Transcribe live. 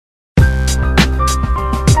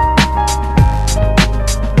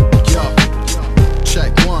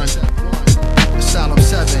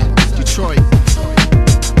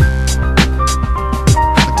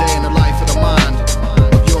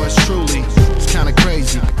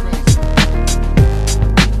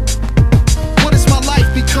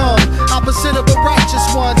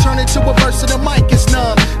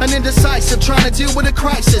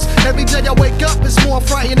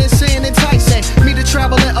inviting and saying enticing me to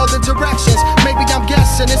travel in other directions. Maybe I'm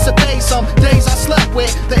guessing it's a phase. Some days I slept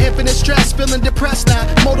with the infinite stress, feeling depressed now,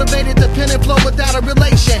 motivated to pen and flow without a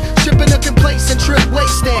relation, shipping a complacent trip,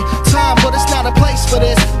 wasting time, but it's not a place for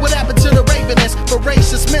this. What happened to the ravenness,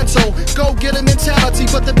 voracious mental, go get a mentality,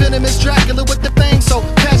 but the venomous Dracula with the fang so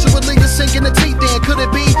casually you're sinking the teeth in. Could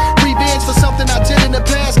it be revenge for something I did in the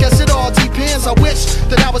past? Guess it all depends. I wish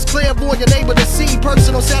that I was clairvoyant, able to see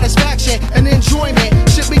personal satisfaction and enjoyment.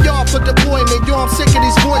 Ship me off for deployment. Yo, I'm sick of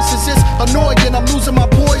these voices, it's annoying. I'm losing my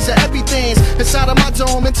poise, everything's inside of my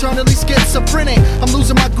dome, internally schizophrenic. I'm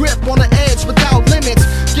losing my grip on the edge without limits,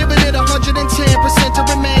 giving it 110% to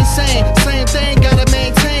remain sane. Same thing, gotta